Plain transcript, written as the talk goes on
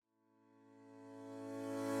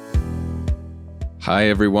Hi,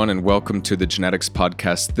 everyone, and welcome to the Genetics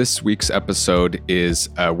Podcast. This week's episode is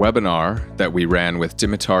a webinar that we ran with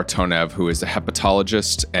Dimitar Tonev, who is a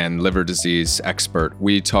hepatologist and liver disease expert.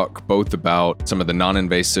 We talk both about some of the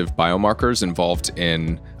non-invasive biomarkers involved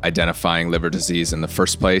in identifying liver disease in the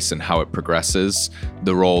first place and how it progresses,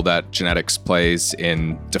 the role that genetics plays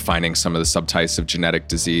in defining some of the subtypes of genetic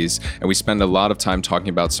disease. And we spend a lot of time talking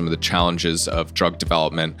about some of the challenges of drug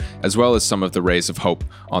development, as well as some of the rays of hope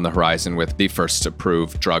on the horizon with the first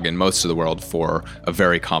approved drug in most of the world for a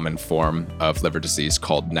very common form of liver disease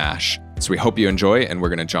called NASH. So we hope you enjoy, and we're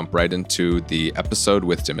going to jump right into the episode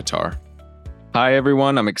with Dimitar. Hi,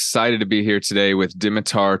 everyone. I'm excited to be here today with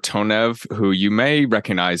Dimitar Tonev, who you may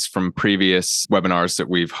recognize from previous webinars that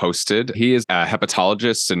we've hosted. He is a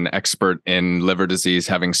hepatologist and expert in liver disease,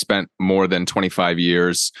 having spent more than 25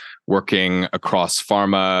 years working across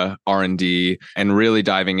pharma, R&D, and really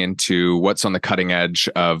diving into what's on the cutting edge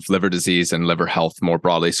of liver disease and liver health more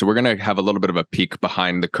broadly. So we're going to have a little bit of a peek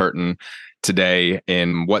behind the curtain today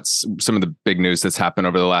in what's some of the big news that's happened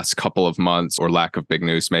over the last couple of months, or lack of big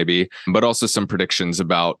news maybe, but also some predictions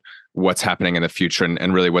about what's happening in the future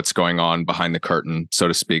and really what's going on behind the curtain, so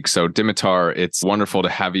to speak. So Dimitar, it's wonderful to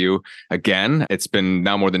have you again. It's been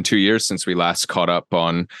now more than 2 years since we last caught up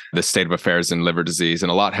on the state of affairs in liver disease,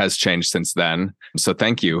 and a lot has changed since then. So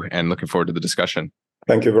thank you, and looking forward to the discussion.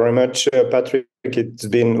 Thank you very much, Patrick. It's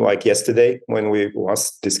been like yesterday when we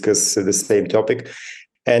last discussed the same topic.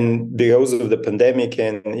 And because of the pandemic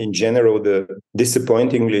and in general, the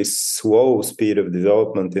disappointingly slow speed of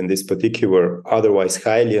development in this particular, otherwise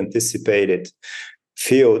highly anticipated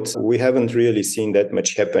field, we haven't really seen that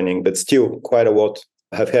much happening, but still quite a lot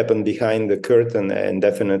have happened behind the curtain. And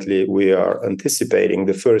definitely we are anticipating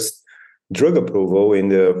the first drug approval in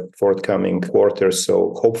the forthcoming quarter.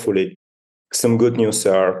 So hopefully some good news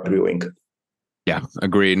are brewing. Yeah,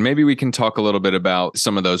 agreed. Maybe we can talk a little bit about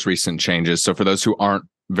some of those recent changes. So for those who aren't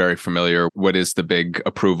very familiar, what is the big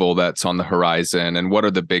approval that's on the horizon, and what are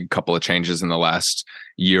the big couple of changes in the last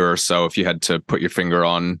year or so, if you had to put your finger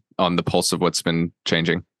on the pulse of what's been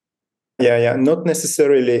changing? Yeah, not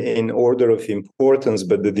necessarily in order of importance,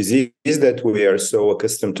 but the disease that we are so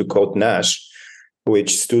accustomed to call NASH,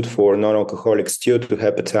 which stood for non-alcoholic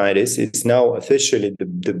steatohepatitis, is now officially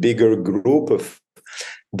the bigger group of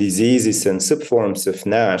diseases and subforms of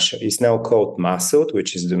NASH is now called MASLD,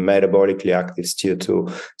 which is the metabolically active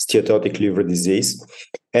steatotic liver disease.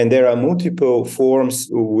 And there are multiple forms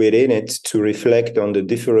within it to reflect on the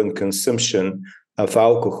different consumption of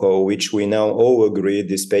alcohol, which we now all agree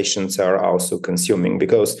these patients are also consuming,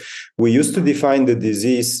 because we used to define the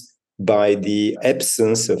disease by the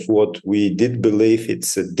absence of what we did believe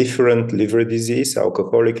it's a different liver disease,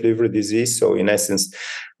 alcoholic liver disease. So in essence,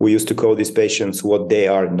 we used to call these patients what they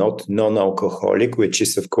are not, non-alcoholic, which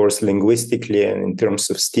is, of course, linguistically and in terms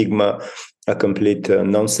of stigma, a complete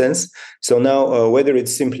nonsense. So now, whether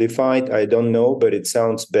it's simplified, I don't know, but it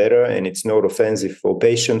sounds better and it's not offensive for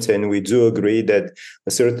patients. And we do agree that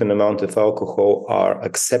a certain amount of alcohol are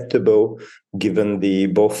acceptable, given the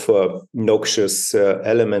both noxious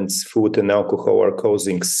elements, food and alcohol, are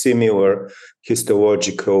causing similar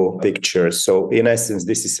histological pictures. So in essence,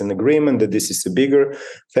 this is an agreement that this is a bigger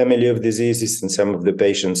family of diseases, and some of the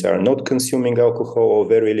patients are not consuming alcohol or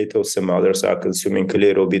very little, some others are consuming a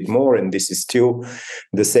little bit more, and this is still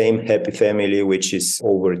the same happy family which is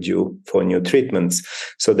overdue for new treatments.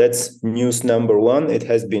 So that's news number one. It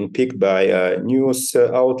has been picked by news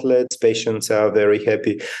outlets. Patients are very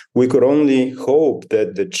happy. We could only hope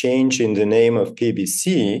that the change in the name of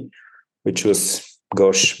PBC, which was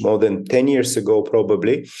more than 10 years ago,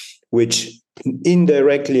 probably, which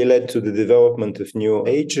indirectly led to the development of new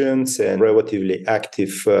agents and relatively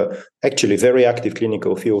active, actually very active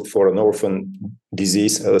clinical field for an orphan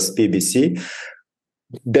disease as PBC,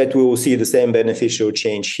 that we will see the same beneficial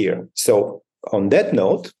change here. So on that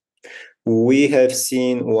note, we have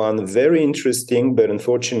seen one very interesting, but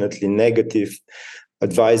unfortunately negative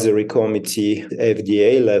advisory committee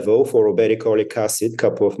FDA level for obeticholic acid a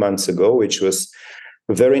couple of months ago, which was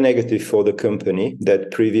very negative for the company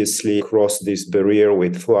that previously crossed this barrier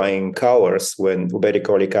with flying colors when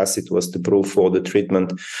obeticholic acid was approved for the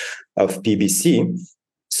treatment of PBC.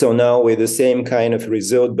 So now with the same kind of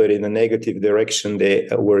result, but in a negative direction, they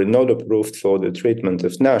were not approved for the treatment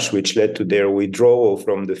of NASH, which led to their withdrawal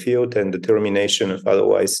from the field and the termination of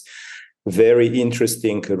otherwise very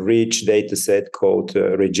interesting, rich data set called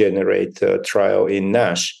Regenerate trial in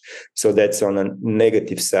NASH. So that's on a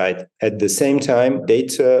negative side. At the same time,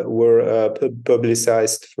 data were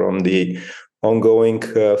publicized from the ongoing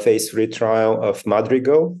phase 3 trial of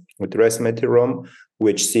Madrigal with resmetirom,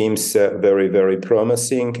 which seems very, very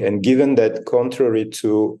promising. And given that, contrary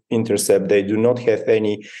to Intercept, they do not have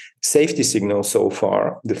any safety signal so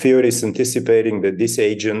far, the field is anticipating that this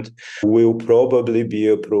agent will probably be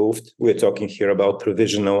approved. We're talking here about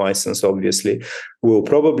provisional license, obviously. We'll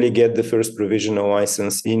probably get the first provisional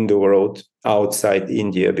license in the world outside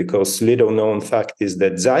India, because little known fact is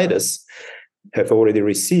that Zydus have already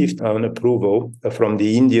received an approval from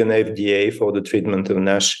the Indian FDA for the treatment of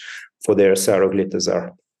NASH for their saroglitazar.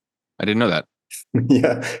 I didn't know that.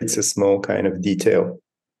 Yeah, it's a small kind of detail.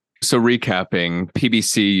 So recapping,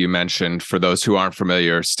 PBC, you mentioned, for those who aren't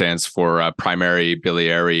familiar, stands for primary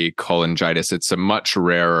biliary cholangitis. It's a much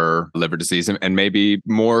rarer liver disease and maybe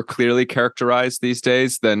more clearly characterized these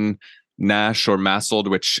days than NASH or MASLD,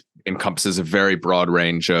 which encompasses a very broad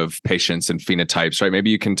range of patients and phenotypes, right? Maybe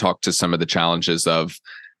you can talk to some of the challenges of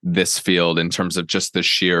this field in terms of just the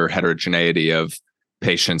sheer heterogeneity of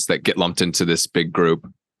patients that get lumped into this big group.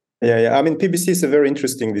 Yeah. I mean, PBC is a very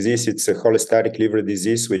interesting disease. It's a cholestatic liver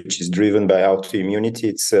disease, which is driven by autoimmunity.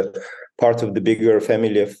 It's a part of the bigger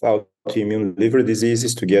family of autoimmune liver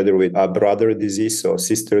diseases, together with a brother disease or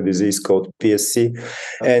sister disease called PSC.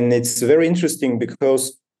 And it's very interesting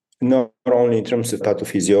because not only in terms of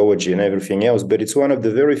pathophysiology and everything else, but it's one of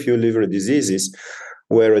the very few liver diseases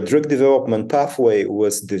where a drug development pathway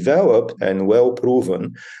was developed and well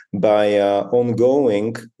proven by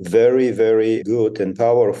ongoing, very, very good and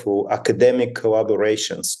powerful academic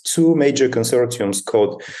collaborations. Two major consortiums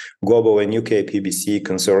called Global and UK PBC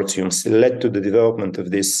consortiums led to the development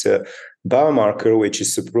of this biomarker, which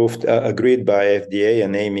is agreed by FDA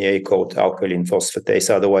and EMA, called alkaline phosphatase,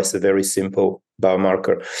 otherwise a very simple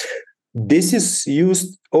biomarker. This is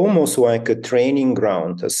used almost like a training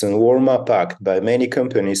ground, as a warm-up act by many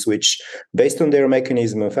companies, which, based on their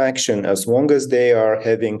mechanism of action, as long as they are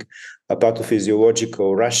having a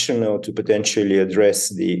pathophysiological rationale to potentially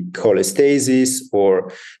address the cholestasis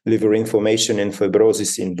or liver inflammation and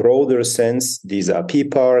fibrosis in broader sense, these are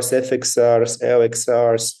PPARs, FXRs,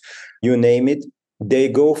 LXRs, you name it, they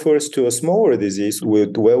go first to a smaller disease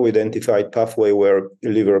with well-identified pathway where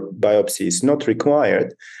liver biopsy is not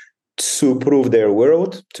required, to prove their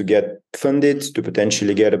worth, to get funded, to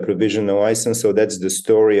potentially get a provisional license. So that's the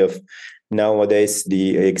story of nowadays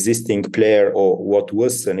the existing player, or what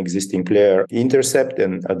was an existing player, Intercept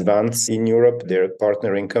and Advance in Europe, their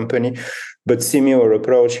partnering company. But similar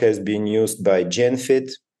approach has been used by GenFit,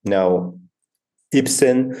 now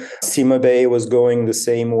Ipsen. CymaBay was going the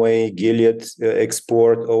same way. Gilead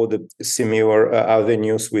explored all the similar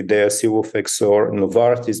avenues with their Silufex, or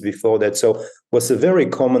Novartis before that. So was a very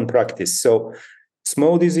common practice. So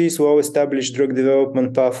small disease, well-established drug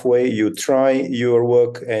development pathway, you try your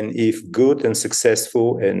work, and if good and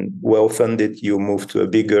successful and well-funded, you move to a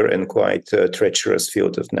bigger and quite treacherous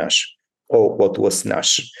field of NASH, or what was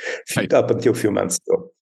NASH up until a few months ago.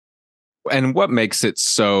 And what makes it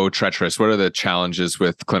so treacherous? What are the challenges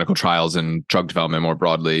with clinical trials and drug development more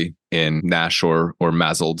broadly in NASH or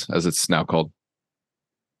MASLD, as it's now called?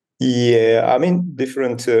 Yeah, I mean,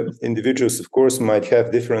 different individuals, of course, might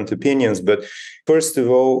have different opinions. But first of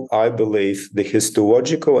all, I believe the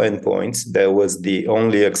histological endpoints, that was the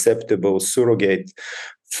only acceptable surrogate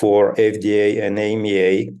for FDA and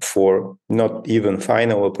EMA for not even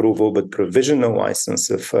final approval, but provisional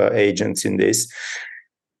license of agents in this,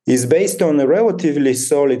 is based on a relatively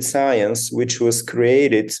solid science, which was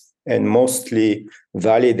created and mostly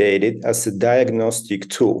validated as a diagnostic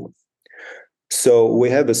tool. So we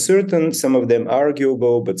have some of them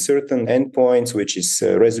arguable, but certain endpoints, which is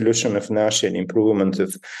resolution of NASH and improvement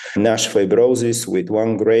of NASH fibrosis with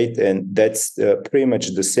one grade. And that's pretty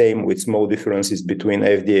much the same with small differences between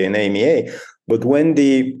FDA and EMA. But when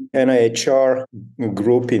the NIHR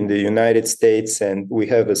group in the United States, and we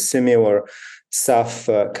have a similar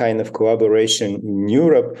SAF kind of collaboration in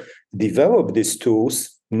Europe, developed these tools,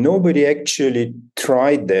 nobody actually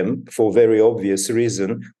tried them for very obvious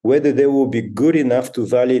reason, whether they will be good enough to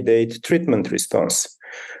validate treatment response,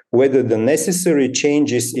 whether the necessary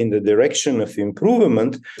changes in the direction of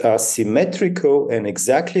improvement are symmetrical and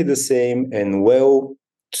exactly the same and well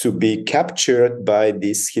to be captured by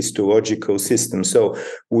this histological system. So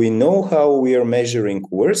we know how we are measuring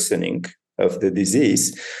worsening of the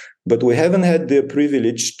disease, but we haven't had the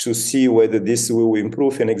privilege to see whether this will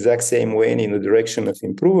improve in exact same way and in the direction of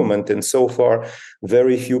improvement. And so far,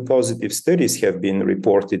 very few positive studies have been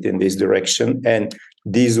reported in this direction. And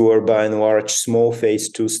these were by and large small phase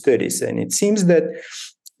 2 studies. And it seems that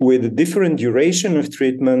with different duration of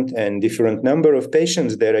treatment and different number of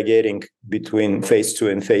patients that are getting between phase 2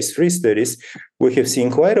 and phase 3 studies, we have seen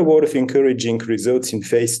quite a lot of encouraging results in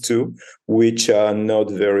phase 2, which are not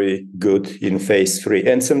very good in phase 3.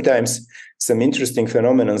 And sometimes some interesting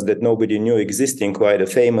phenomena that nobody knew existing, quite a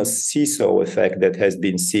famous seesaw effect that has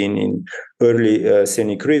been seen in early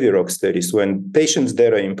scenic Riviroc studies, when patients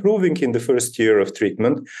that are improving in the first year of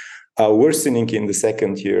treatment are worsening in the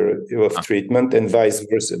second year of treatment, and vice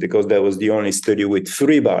versa, because that was the only study with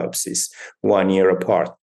 3 biopsies 1 year apart.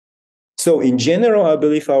 So in general, I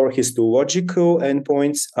believe our histological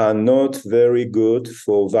endpoints are not very good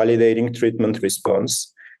for validating treatment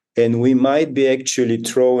response. And we might be actually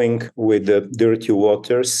throwing with the dirty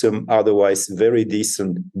water some otherwise very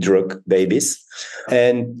decent drug babies.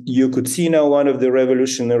 And you could see now one of the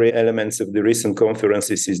revolutionary elements of the recent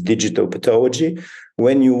conferences is digital pathology.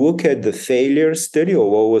 When you look at the failure study,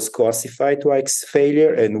 or what was classified like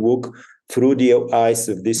failure, and look through the eyes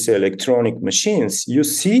of these electronic machines, you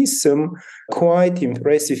see some quite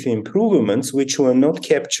impressive improvements which were not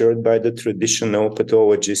captured by the traditional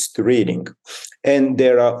pathologist reading. And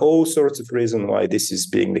there are all sorts of reasons why this is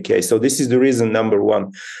being the case. So this is the reason number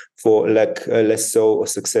one for less so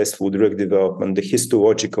successful drug development, the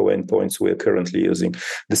histological endpoints we're currently using.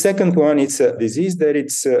 The second one, it's a disease that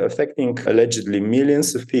it's affecting allegedly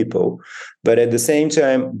millions of people, but at the same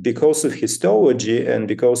time, because of histology and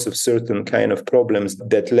because of certain kind of problems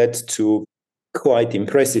that led to quite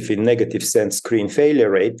impressive in negative sense screen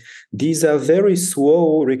failure rate, these are very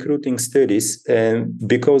slow recruiting studies, and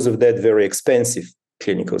because of that, very expensive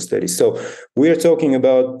clinical studies. So we're talking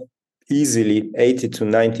about easily 80 to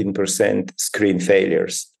 19% screen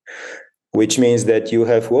failures, which means that you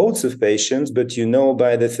have loads of patients, but you know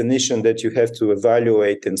by definition that you have to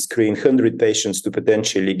evaluate and screen 100 patients to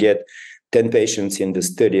potentially get 10 patients in the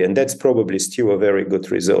study, and that's probably still a very good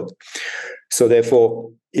result. So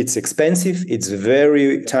therefore, it's expensive, it's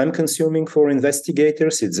very time-consuming for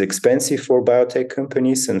investigators, it's expensive for biotech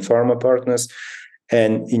companies and pharma partners,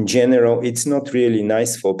 and in general, it's not really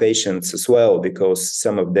nice for patients as well, because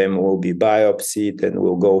some of them will be biopsied and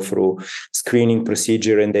will go through screening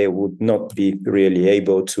procedure, and they would not be really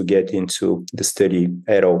able to get into the study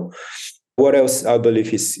at all. What else I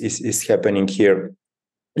believe is happening here?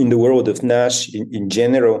 In the world of NASH, in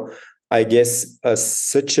general, I guess as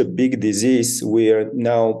such a big disease, we are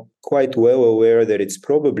now quite well aware that it's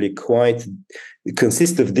probably it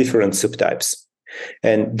consists of different subtypes.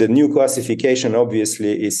 And the new classification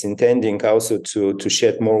obviously is intending also to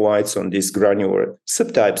shed more light on these granular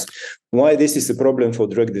subtypes. Why this is a problem for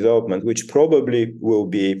drug development, which probably will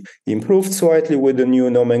be improved slightly with the new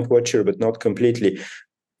nomenclature, but not completely.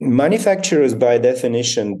 Manufacturers, by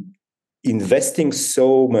definition, investing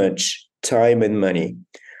so much time and money,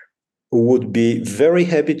 would be very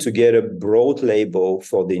happy to get a broad label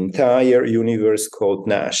for the entire universe called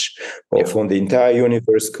NASH, or for the entire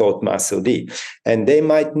universe called MASLD. And they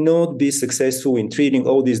might not be successful in treating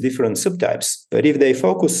all these different subtypes. But if they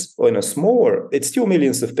focus on a smaller, it's still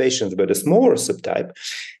millions of patients, but a smaller subtype,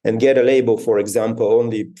 and get a label, for example,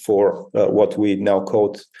 only for what we now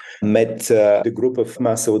call the group of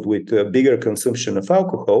MASLD with bigger consumption of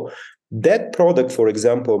alcohol, that product, for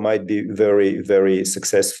example, might be very, very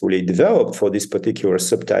successfully developed for this particular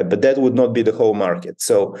subtype, but that would not be the whole market.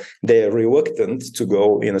 So they are reluctant to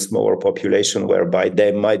go in a smaller population, whereby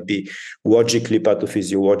they might be logically,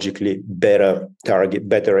 pathophysiologically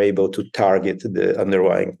better able to target the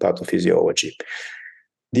underlying pathophysiology.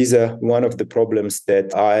 These are one of the problems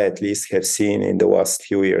that I at least have seen in the last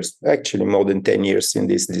few years, actually more than 10 years in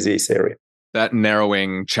this disease area. That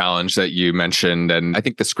narrowing challenge that you mentioned, and I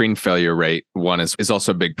think the screen failure rate one is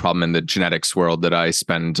also a big problem in the genetics world that I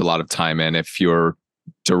spend a lot of time in. If you're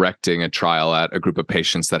directing a trial at a group of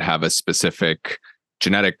patients that have a specific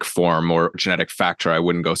genetic form or genetic factor, I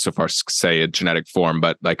wouldn't go so far as to say a genetic form,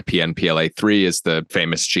 but like PNPLA3 is the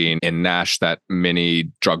famous gene in NASH that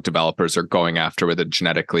many drug developers are going after with a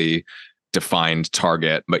genetically defined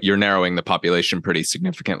target, but you're narrowing the population pretty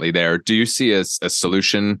significantly there. Do you see a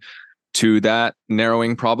solution to that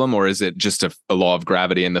narrowing problem, or is it just a law of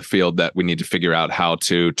gravity in the field that we need to figure out how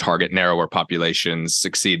to target narrower populations,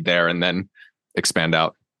 succeed there, and then expand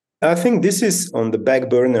out? I think this is on the back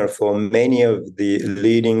burner for many of the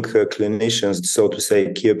leading clinicians, so to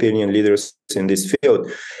say, key opinion leaders in this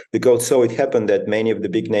field, because so it happened that many of the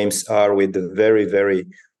big names are with a very, very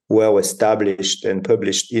well-established and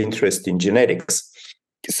published interest in genetics.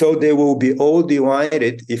 So they will be all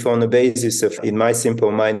divided if on the basis of, in my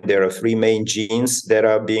simple mind, there are 3 main genes that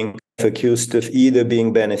are being accused of either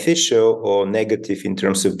being beneficial or negative in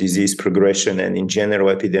terms of disease progression and in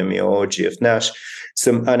general epidemiology of NASH.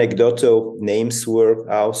 Some anecdotal names were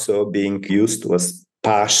also being used, was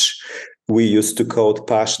PASH. We used to call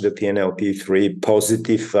PASH the PNLP3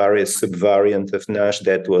 positive subvariant of NASH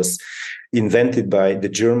that was invented by the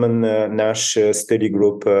German NASH study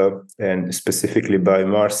group and specifically by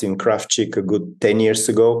Marcin Krawczyk a good 10 years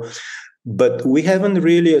ago. But we haven't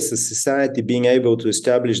really, as a society, been able to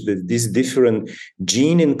establish that these different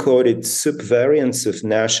gene-encoded subvariants of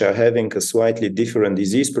NASH are having a slightly different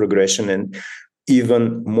disease progression, and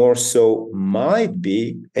even more so might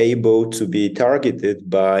be able to be targeted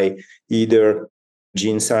by either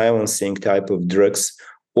gene silencing type of drugs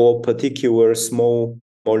or particular small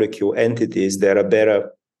molecule entities that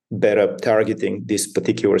are better targeting these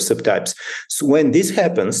particular subtypes. So when this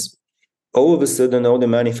happens, all of a sudden, all the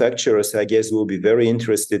manufacturers, I guess, will be very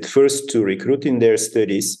interested first to recruit in their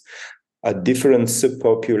studies different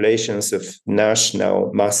subpopulations of NASH, now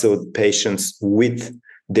muscle patients with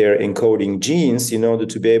their encoding genes, in order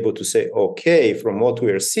to be able to say, okay, from what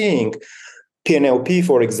we are seeing, PNLP,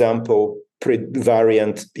 for example,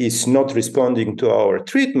 variant is not responding to our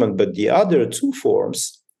treatment, but the other two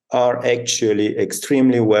forms are actually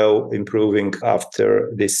extremely well improving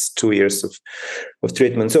after this 2 years of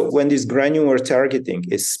treatment. So when this granular targeting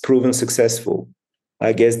is proven successful,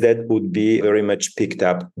 I guess that would be very much picked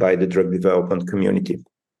up by the drug development community.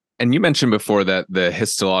 And you mentioned before that the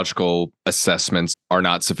histological assessments are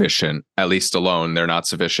not sufficient, at least alone, they're not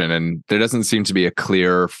sufficient. And there doesn't seem to be a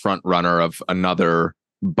clear front runner of another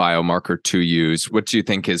biomarker to use. What do you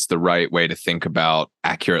think is the right way to think about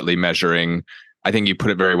accurately measuring? I think you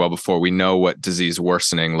put it very well before. We know what disease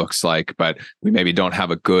worsening looks like, but we maybe don't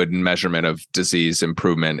have a good measurement of disease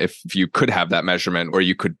improvement. If you could have that measurement, or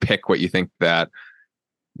you could pick what you think that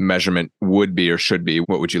measurement would be or should be,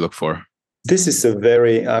 what would you look for? This is a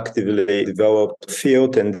very actively developed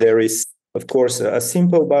field, and there is, of course, a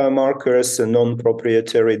simple biomarkers, a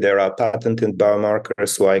non-proprietary. There are patented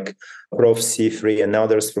biomarkers like PROF-C3 and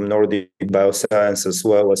others from Nordic Bioscience, as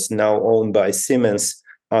well as now owned by Siemens,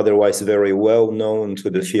 otherwise very well known to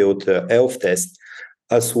the field, ELF test,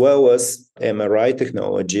 as well as MRI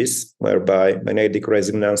technologies, whereby magnetic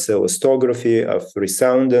resonance elastography of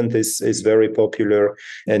resoundant is very popular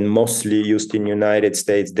and mostly used in the United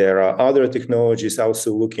States. There are other technologies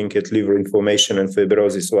also looking at liver inflammation and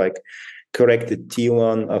fibrosis, like corrected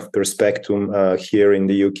T1 of Perspectum here in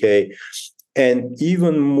the UK. And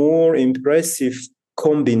even more impressive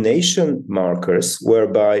combination markers,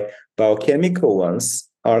 whereby biochemical ones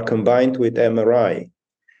are combined with MRI.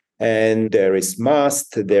 And there is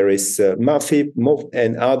MAST, there is MAFI,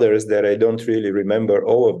 and others that I don't really remember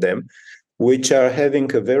all of them, which are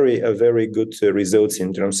having a very good results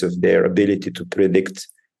in terms of their ability to predict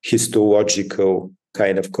histological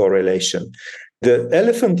kind of correlation. The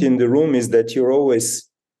elephant in the room is that you're always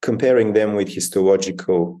comparing them with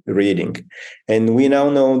histological reading. And we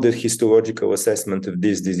now know that histological assessment of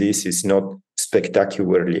this disease is not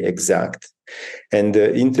spectacularly exact. And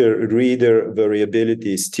the inter-reader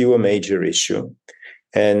variability is still a major issue.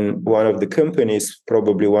 And one of the companies,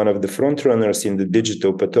 probably one of the front runners in the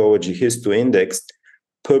digital pathology histo index,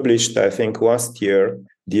 published, I think last year,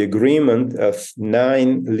 the agreement of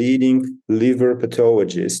 9 leading liver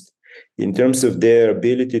pathologists in terms of their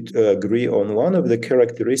ability to agree on one of the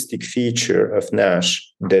characteristic feature of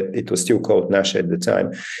NASH, that it was still called NASH at the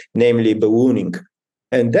time, namely ballooning.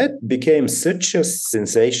 And that became such a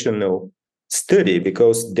sensational study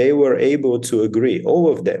because they were able to agree,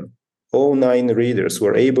 all of them, all 9 readers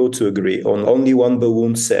were able to agree on only one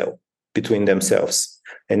balloon cell between themselves.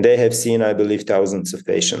 And they have seen, I believe, thousands of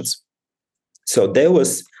patients. So that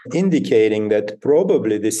was indicating that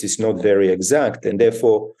probably this is not very exact. And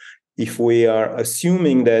therefore, if we are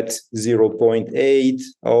assuming that 0.8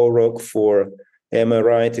 OROC for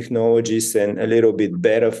MRI technologies and a little bit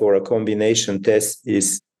better for a combination test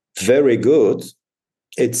is very good,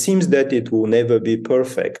 it seems that it will never be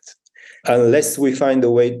perfect. Unless we find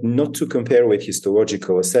a way not to compare with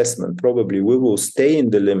histological assessment, probably we will stay in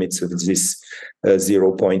the limits of this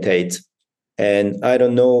 0.8. And I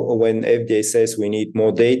don't know, when FDA says we need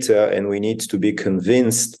more data and we need to be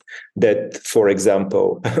convinced that, for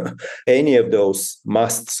example, any of those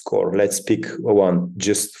must score, let's pick one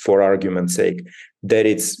just for argument's sake, that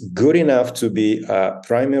it's good enough to be a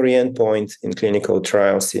primary endpoint in clinical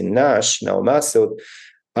trials in NASH, now muscle.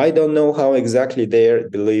 I don't know how exactly they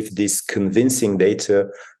believe this convincing data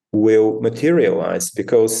will materialize,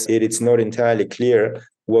 because it is not entirely clear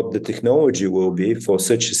what the technology will be for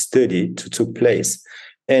such a study to take place.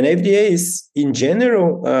 And FDA is, in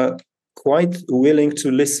general, quite willing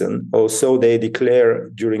to listen, or so they declare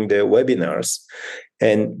during their webinars.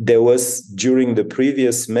 And there was, during the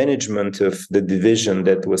previous management of the division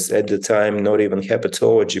that was at the time not even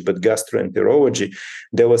hepatology, but gastroenterology,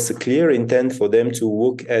 there was a clear intent for them to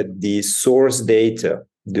look at the source data,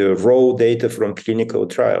 the raw data from clinical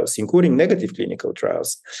trials, including negative clinical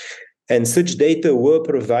trials. And such data were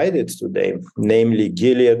provided to them, namely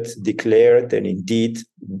Gilead declared and indeed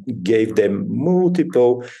gave them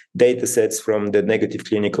multiple data sets from the negative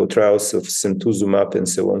clinical trials of simtuzumab and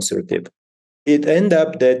selonsertib. It ended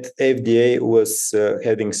up that FDA was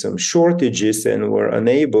having some shortages and were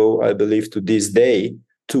unable, I believe, to this day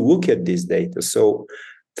to look at this data. So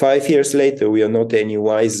 5 years later, we are not any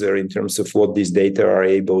wiser in terms of what these data are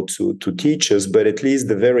able to teach us, but at least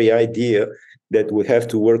the very idea that we have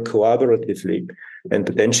to work collaboratively and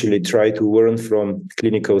potentially try to learn from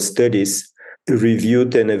clinical studies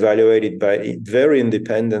reviewed and evaluated by very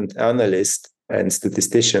independent analysts and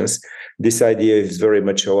statisticians, this idea is very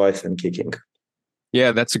much alive and kicking.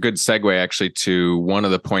 Yeah, that's a good segue actually to one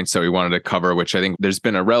of the points that we wanted to cover, which I think there's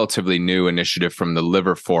been a relatively new initiative from the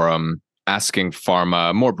Liver Forum asking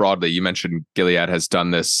pharma more broadly. You mentioned Gilead has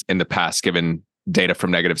done this in the past, given data from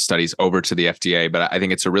negative studies over to the FDA, but I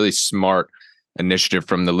think it's a really smart initiative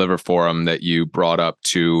from the Liver Forum that you brought up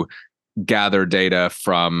to gather data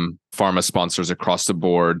from pharma sponsors across the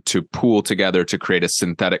board to pool together to create a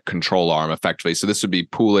synthetic control arm effectively. So this would be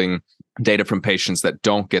pooling data from patients that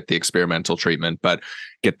don't get the experimental treatment, but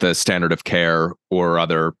get the standard of care or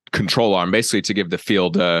other control arm, basically to give the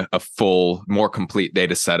field a full, more complete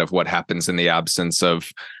data set of what happens in the absence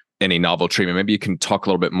of any novel treatment. Maybe you can talk a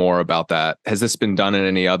little bit more about that. Has this been done in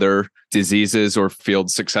any other diseases or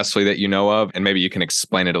fields successfully that you know of? And maybe you can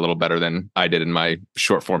explain it a little better than I did in my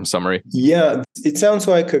short form summary. Yeah, it sounds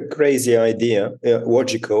like a crazy idea,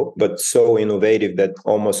 logical, but so innovative that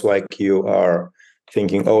almost like you are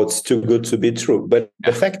thinking, oh, it's too good to be true. But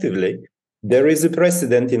effectively, there is a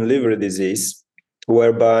precedent in liver disease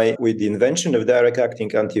whereby with the invention of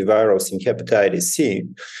direct-acting antivirals in hepatitis C,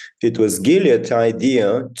 it was Gilead's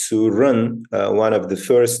idea to run one of the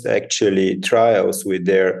first actually trials with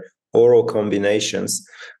their oral combinations,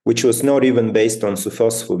 which was not even based on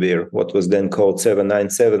sofosbuvir, what was then called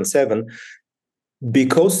 7977,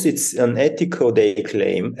 because it's an ethical, they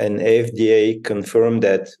claim, and FDA confirmed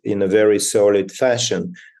that in a very solid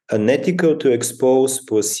fashion, unethical to expose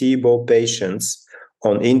placebo patients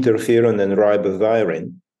on interferon and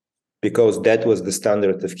ribavirin, because that was the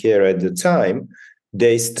standard of care at the time.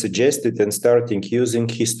 They suggested and starting using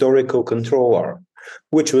historical control arm,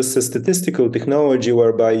 which was a statistical technology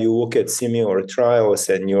whereby you look at similar trials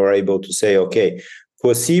and you're able to say, okay,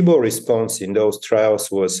 placebo response in those trials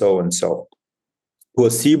was so and so.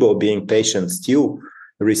 Placebo being patients still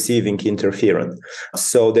receiving interferon.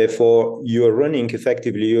 So therefore, you're running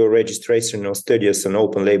effectively your registrational study as an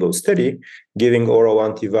open label study, giving oral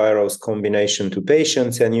antivirals combination to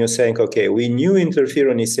patients, and you're saying, okay, we knew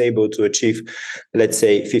interferon is able to achieve, let's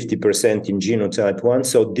say, 50% in genotype 1,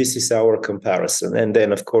 so this is our comparison. And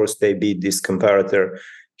then, of course, they beat this comparator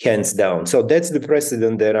hands down. So that's the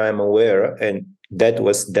precedent that I'm aware, and that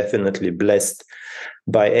was definitely blessed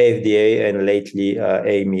by FDA and lately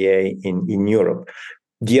AMEA in Europe.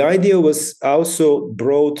 The idea was also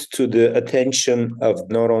brought to the attention of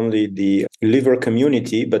not only the liver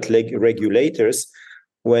community, but regulators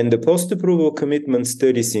when the post-approval commitment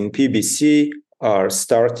studies in PBC are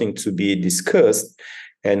starting to be discussed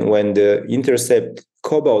and when the Intercept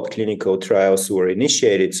Cobalt clinical trials were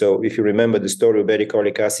initiated. So if you remember the story,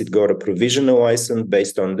 ursodeoxycholic acid got a provisional license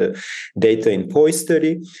based on the data in POISE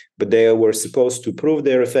study, but they were supposed to prove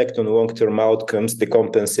their effect on long-term outcomes,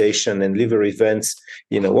 decompensation, and liver events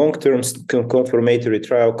in a long-term confirmatory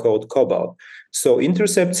trial called Cobalt. So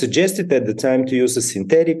Intercept suggested at the time to use a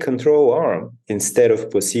synthetic control arm instead of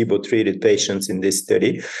placebo-treated patients in this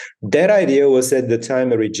study. That idea was at the time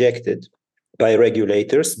rejected by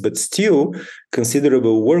regulators, but still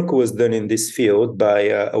considerable work was done in this field by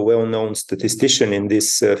a well-known statistician in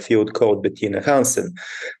this field called Bettina Hansen.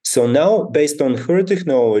 So now, based on her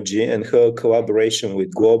technology and her collaboration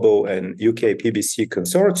with global and UK PBC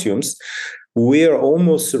consortiums, we are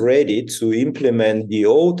almost ready to implement the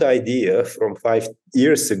old idea from 5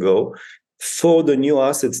 years ago for the new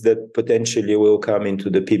assets that potentially will come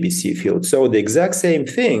into the PBC field. So the exact same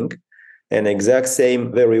thing, an exact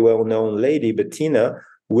same very well-known lady, Bettina,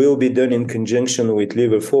 will be done in conjunction with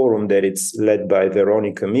Liver Forum that it's led by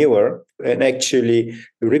Veronica Miller and actually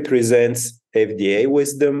represents FDA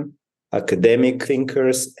wisdom, academic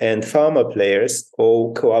thinkers, and pharma players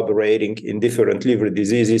all collaborating in different liver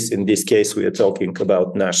diseases. In this case, we are talking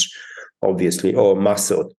about NASH, obviously, or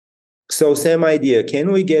muscle. So same idea.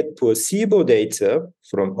 Can we get placebo data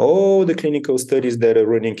from all the clinical studies that are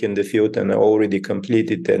running in the field and are already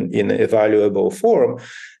completed and in a valuable form?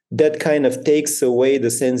 That kind of takes away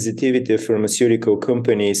the sensitivity of pharmaceutical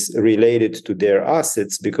companies related to their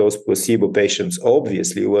assets, because placebo patients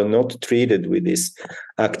obviously were not treated with these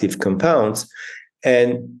active compounds,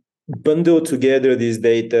 and bundle together this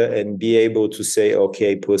data and be able to say,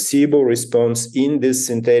 okay, placebo response in this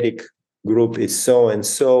synthetic group is so and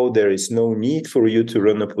so. There is no need for you to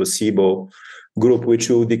run a placebo group, which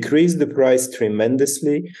will decrease the price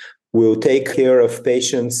tremendously, will take care of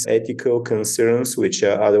patients' ethical concerns, which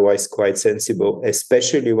are otherwise quite sensible,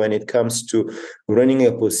 especially when it comes to running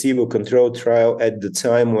a placebo-controlled trial at the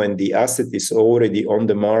time when the asset is already on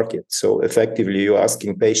the market. So effectively, you're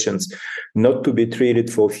asking patients not to be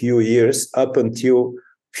treated for a few years up until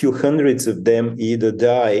few hundreds of them either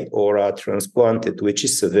die or are transplanted, which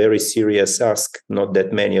is a very serious ask. Not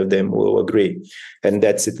that many of them will agree. And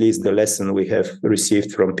that's at least the lesson we have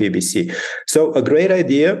received from PBC. So a great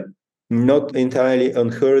idea, not entirely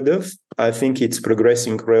unheard of. I think it's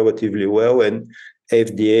progressing relatively well, and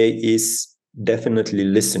FDA is definitely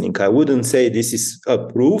listening. I wouldn't say this is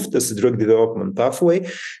approved as a drug development pathway,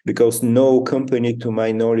 because no company, to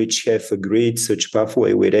my knowledge, have agreed such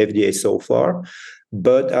pathway with FDA so far.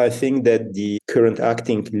 But I think that the current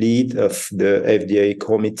acting lead of the FDA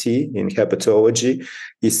committee in hepatology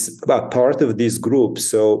is a part of this group.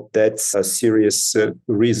 So that's a serious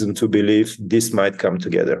reason to believe this might come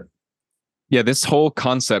together. Yeah, this whole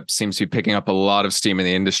concept seems to be picking up a lot of steam in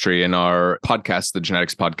the industry. In our podcast, the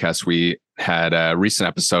Genetics Podcast, we had a recent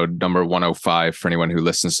episode, number 105, for anyone who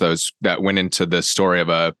listens to those, that went into the story of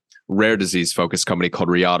a rare disease focused company called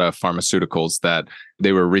Reata Pharmaceuticals, that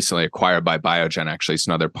they were recently acquired by Biogen, actually.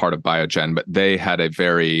 So now they're part of Biogen, but they had a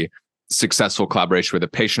very successful collaboration with a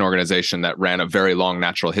patient organization that ran a very long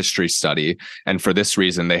natural history study. And for this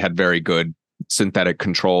reason, they had very good synthetic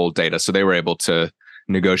control data. So they were able to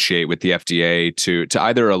negotiate with the FDA to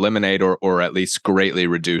either eliminate or at least greatly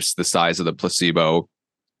reduce the size of the placebo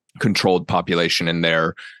controlled population in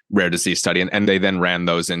their rare disease study. And they then ran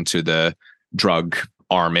those into the drug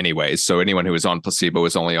arm anyways. So anyone who was on placebo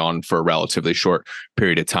was only on for a relatively short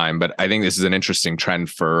period of time. But I think this is an interesting trend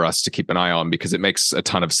for us to keep an eye on, because it makes a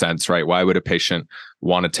ton of sense, right? Why would a patient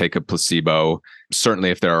want to take a placebo? Certainly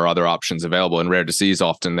if there are other options available. In rare disease,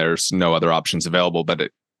 often there's no other options available, but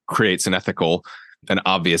it creates an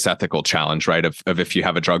obvious ethical challenge, right? Of if you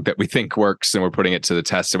have a drug that we think works and we're putting it to the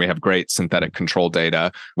test and we have great synthetic control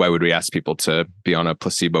data, why would we ask people to be on a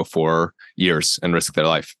placebo for years and risk their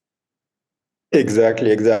life?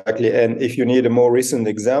 Exactly. And if you need a more recent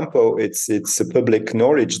example, it's a public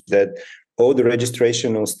knowledge that all the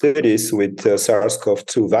registrational studies with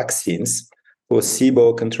SARS-CoV-2 vaccines,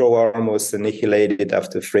 placebo control arm was annihilated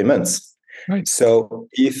after 3 months. Right. So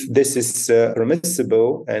if this is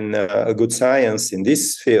permissible and a good science in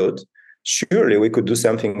this field, surely we could do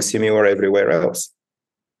something similar everywhere else.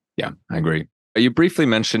 Yeah, I agree. You briefly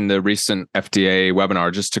mentioned the recent FDA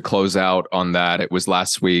webinar. Just to close out on that, it was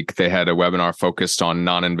last week. They had a webinar focused on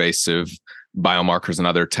non-invasive biomarkers and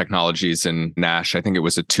other technologies in NASH. I think it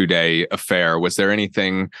was a 2-day affair. Was there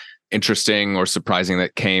anything interesting or surprising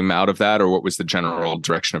that came out of that, or what was the general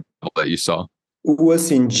direction of that you saw? Was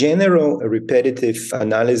in general a repetitive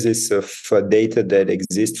analysis of data that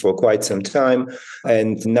exists for quite some time,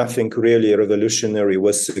 and nothing really revolutionary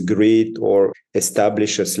was agreed or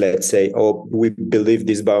established as, let's say, oh, we believe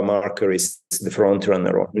this biomarker is the front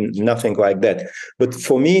runner, or nothing like that. But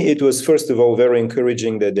for me, it was, first of all, very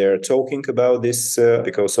encouraging that they're talking about this,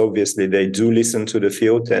 because obviously they do listen to the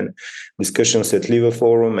field, and discussions at Liver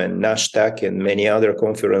Forum and NASH-TAC and many other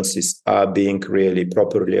conferences are being really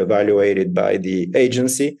properly evaluated by the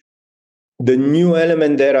agency. The new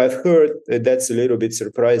element that I've heard, that's a little bit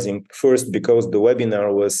surprising. First, because the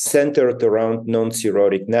webinar was centered around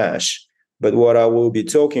non-cirrhotic NASH. But what I will be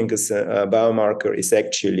talking as a biomarker is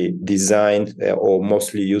actually designed or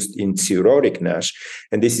mostly used in cirrhotic NASH.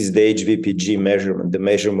 And this is the HVPG measurement, the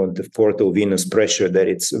measurement of portal venous pressure, that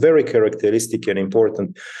it's a very characteristic and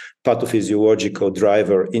important pathophysiological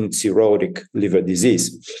driver in cirrhotic liver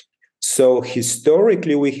disease. So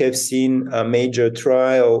historically, we have seen a major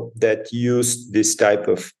trial that used this type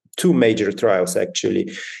of, 2 major trials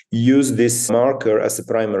actually, use this marker as a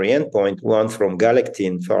primary endpoint, one from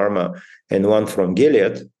Galectin Pharma and one from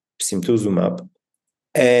Gilead, simtuzumab.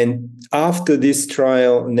 And after this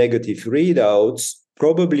trial, negative readouts,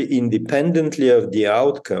 probably independently of the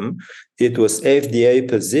outcome, it was FDA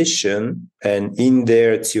position, and in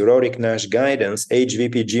their cirrhotic NASH guidance,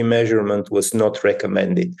 HVPG measurement was not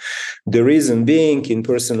recommended. The reason being, in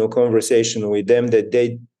personal conversation with them, that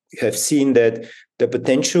they have seen that the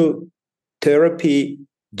potential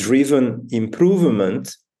therapy-driven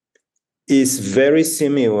improvement is very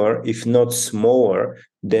similar, if not smaller,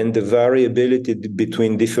 than the variability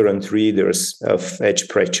between different readers of edge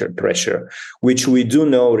pressure, which we do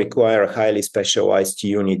know require a highly specialized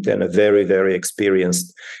unit and a very, very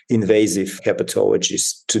experienced invasive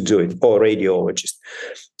hepatologist to do it, or radiologist.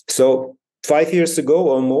 So 5 years ago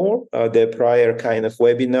or more, their prior kind of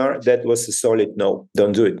webinar, that was a solid no,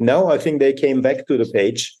 don't do it. Now I think they came back to the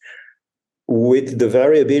page with the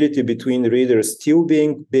variability between readers still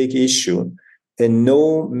being big issue and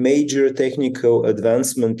no major technical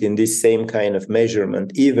advancement in this same kind of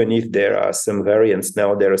measurement, even if there are some variants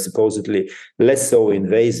now that are supposedly less so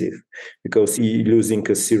invasive, because you're using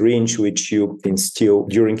a syringe which you instill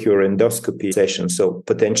during your endoscopy session, so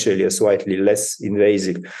potentially a slightly less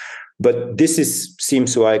invasive. But this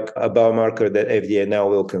seems like a biomarker that FDA now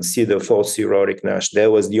will consider for cirrhotic NASH. That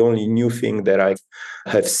was the only new thing that I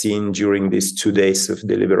have seen during these 2 days of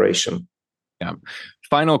deliberation. Yeah.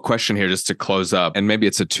 Final question here, just to close up, and maybe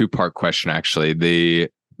it's a two-part question, actually. The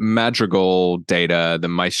Madrigal data, the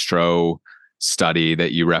Maestro study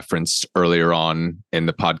that you referenced earlier on in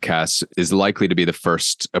the podcast, is likely to be the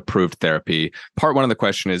first approved therapy. Part one of the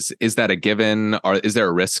question is that a given, or is there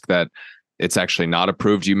a risk that it's actually not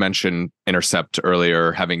approved? You mentioned Intercept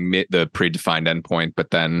earlier having the predefined endpoint, but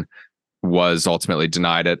then was ultimately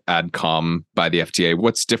denied at AdCom by the FDA.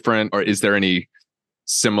 What's different, or is there any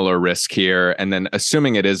similar risk here? And then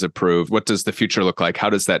assuming it is approved, what does the future look like? How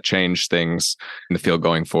does that change things in the field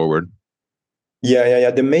going forward?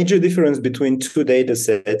 Yeah. The major difference between two data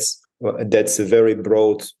sets, that's a very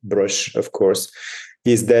broad brush, of course,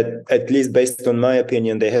 is that, at least based on my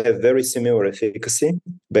opinion, they have very similar efficacy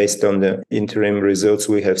based on the interim results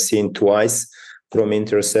we have seen twice from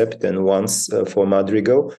Intercept and once for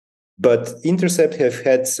Madrigal. But Intercept have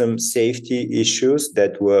had some safety issues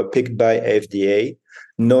that were picked by FDA,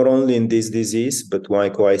 not only in this disease, but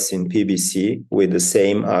likewise in PBC with the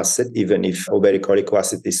same asset, even if obeticholic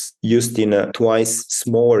acid is used in a twice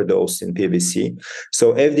smaller dose in PBC.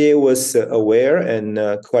 So FDA was aware and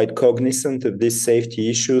quite cognizant of these safety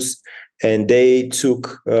issues, and they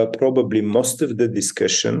took probably most of the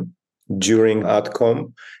discussion during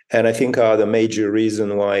AdCom, and I think are the major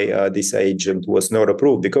reason why this agent was not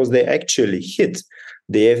approved, because they actually hit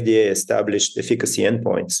the FDA established efficacy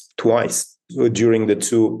endpoints twice. During the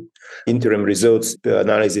two interim results, the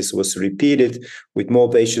analysis was repeated with more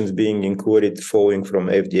patients being included following from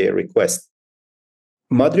FDA request.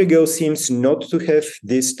 Madrigal seems not to have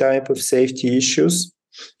this type of safety issues.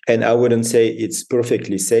 And I wouldn't say it's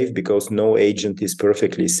perfectly safe, because no agent is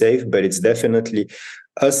perfectly safe, but it's definitely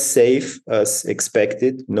as safe as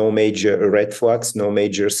expected. No major red flags, no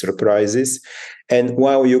major surprises. And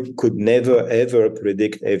while you could never, ever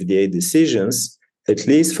predict FDA decisions, at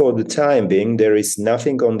least for the time being, there is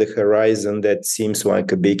nothing on the horizon that seems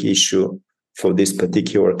like a big issue for this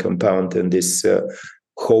particular compound and this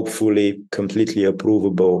hopefully completely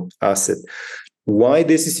approvable asset. Why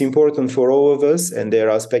this is important for all of us, and there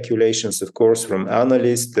are speculations, of course, from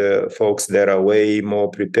analysts, folks that are way more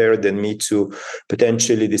prepared than me to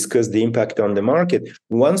potentially discuss the impact on the market.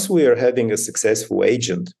 Once we are having a successful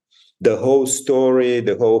agent, the whole story,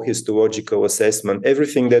 the whole histological assessment,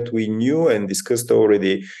 everything that we knew and discussed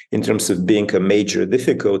already in terms of being a major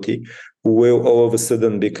difficulty, will all of a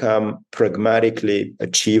sudden become pragmatically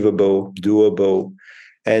achievable, doable.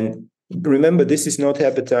 And remember, this is not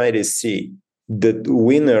hepatitis C. The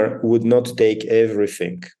winner would not take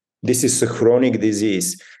everything. This is a chronic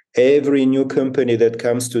disease. Every new company that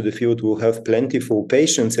comes to the field will have plentiful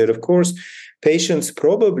patients. And of course, patients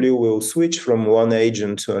probably will switch from one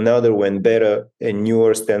agent to another when better and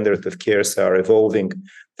newer standards of care are evolving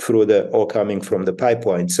through or coming from the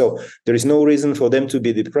pipeline. So there is no reason for them to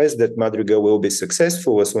be depressed that Madrigal will be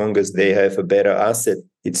successful as long as they have a better asset.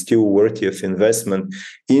 It's still worthy of investment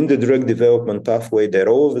in the drug development pathway that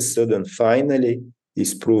all of a sudden finally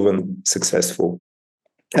is proven successful.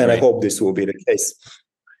 And Right. I hope this will be the case.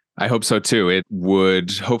 I hope so too. It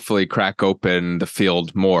would hopefully crack open the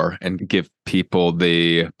field more and give people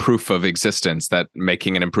the proof of existence that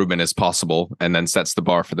making an improvement is possible, and then sets the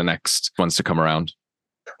bar for the next ones to come around.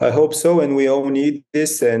 I hope so, and we all need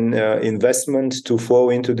this and investment to flow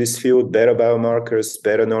into this field, better biomarkers,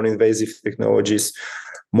 better non-invasive technologies,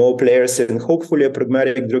 more players, and hopefully a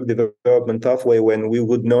pragmatic drug development pathway when we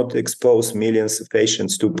would not expose millions of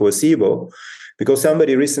patients to placebo, because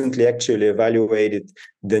somebody recently actually evaluated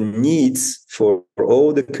the needs for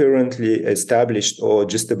all the currently established or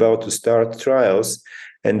just about to start trials.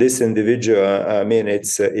 And this individual, I mean,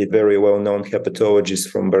 it's a very well-known hepatologist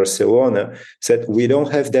from Barcelona, said, we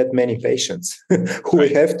don't have that many patients. We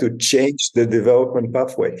have to change the development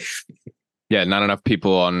pathway. Yeah, not enough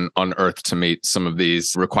people on Earth to meet some of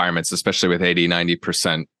these requirements, especially with 80,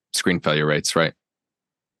 90% screen failure rates, right?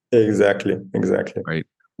 Exactly. Right.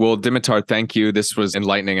 Well, Dimitar, thank you. This was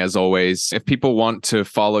enlightening as always. If people want to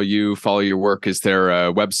follow you, follow your work, is there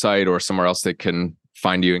a website or somewhere else they can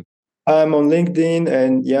find you? I'm on LinkedIn,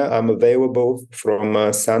 and I'm available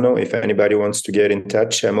from Sano. If anybody wants to get in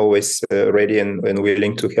touch, I'm always ready and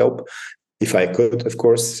willing to help if I could, of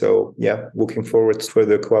course. So looking forward for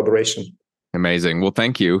the collaboration. Amazing. Well,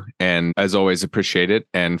 thank you. And as always, appreciate it.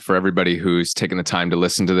 And for everybody who's taken the time to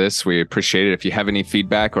listen to this, we appreciate it. If you have any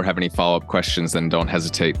feedback or have any follow-up questions, then don't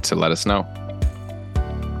hesitate to let us know.